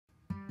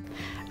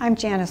I'm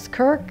Janice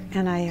Kirk,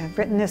 and I have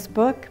written this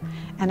book,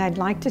 and I'd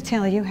like to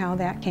tell you how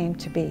that came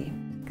to be.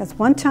 Because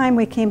one time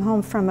we came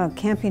home from a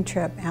camping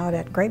trip out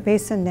at Great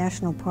Basin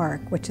National Park,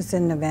 which is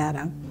in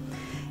Nevada,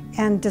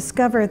 and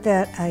discovered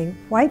that a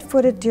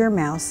white-footed deer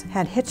mouse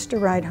had hitched a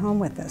ride home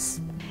with us.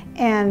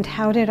 And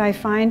how did I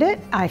find it?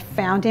 I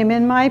found him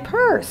in my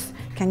purse.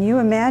 Can you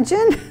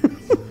imagine?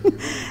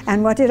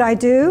 And what did I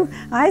do?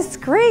 I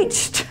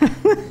screeched.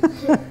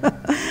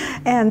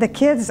 And the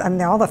kids, I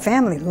mean, all the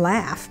family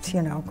laughed,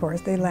 you know, of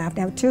course, they laughed.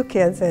 I have two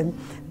kids, and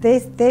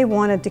they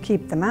wanted to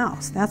keep the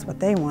mouse. That's what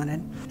they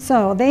wanted.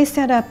 So they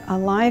set up a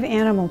live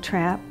animal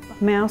trap,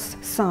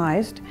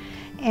 mouse-sized,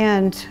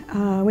 and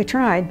we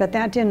tried, but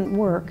that didn't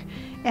work.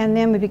 And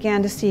then we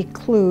began to see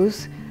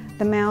clues.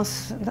 The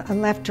mouse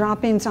left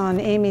droppings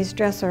on Amy's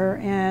dresser,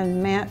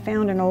 and Matt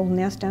found an old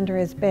nest under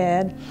his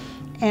bed.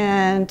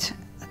 And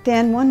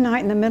then one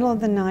night, in the middle of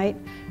the night,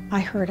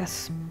 I heard a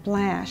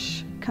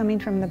splash coming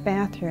from the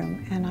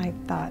bathroom, and I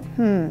thought,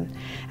 And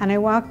I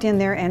walked in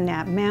there, and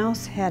that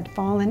mouse had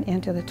fallen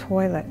into the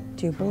toilet.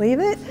 Do you believe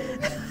it?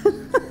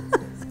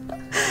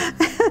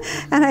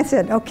 And I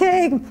said,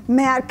 okay,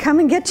 Matt, come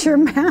and get your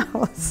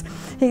mouse.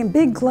 He had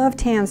big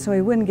gloved hands so he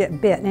wouldn't get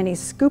bit, and he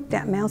scooped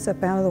that mouse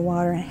up out of the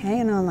water and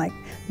hanging on like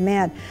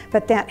mad.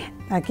 But that,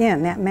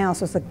 again, that mouse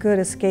was a good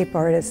escape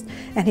artist,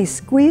 and he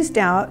squeezed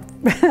out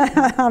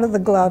of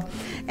the glove,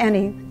 and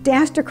he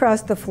dashed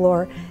across the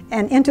floor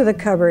and into the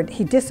cupboard.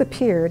 He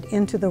disappeared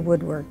into the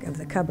woodwork of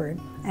the cupboard,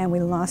 and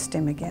we lost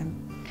him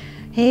again.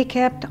 He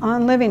kept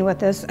on living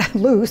with us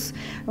loose.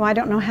 Well, I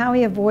don't know how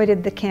he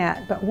avoided the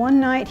cat, but one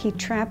night he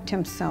trapped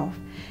himself,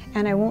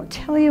 and I won't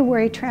tell you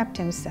where he trapped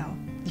himself.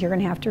 You're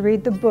going to have to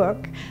read the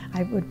book.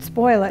 I would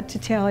spoil it to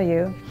tell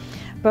you.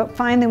 But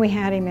finally we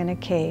had him in a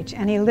cage,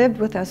 and he lived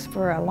with us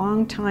for a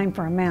long time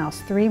for a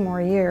mouse, 3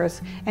 more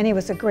years, and he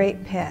was a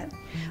great pet.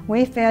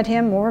 We fed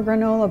him more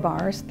granola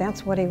bars.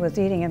 That's what he was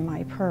eating in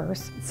my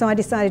purse. So I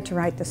decided to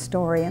write the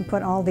story and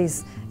put all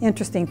these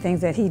interesting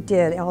things that he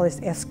did, all his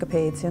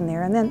escapades in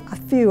there, and then a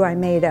few I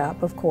made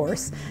up, of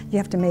course. You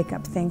have to make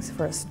up things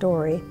for a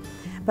story.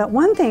 But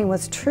one thing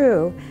was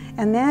true,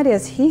 and that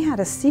is he had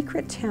a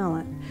secret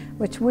talent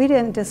which we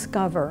didn't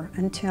discover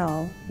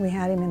until we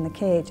had him in the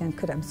cage and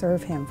could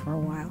observe him for a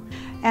while.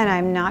 And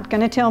I'm not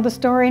going to tell the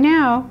story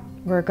now.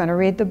 We're going to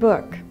read the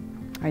book.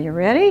 Are you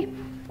ready?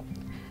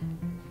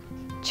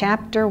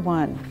 Chapter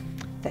 1,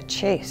 The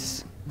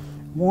Chase.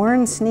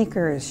 Worn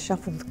sneakers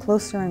shuffled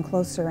closer and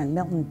closer, and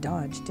Milton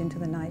dodged into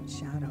the night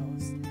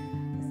shadows.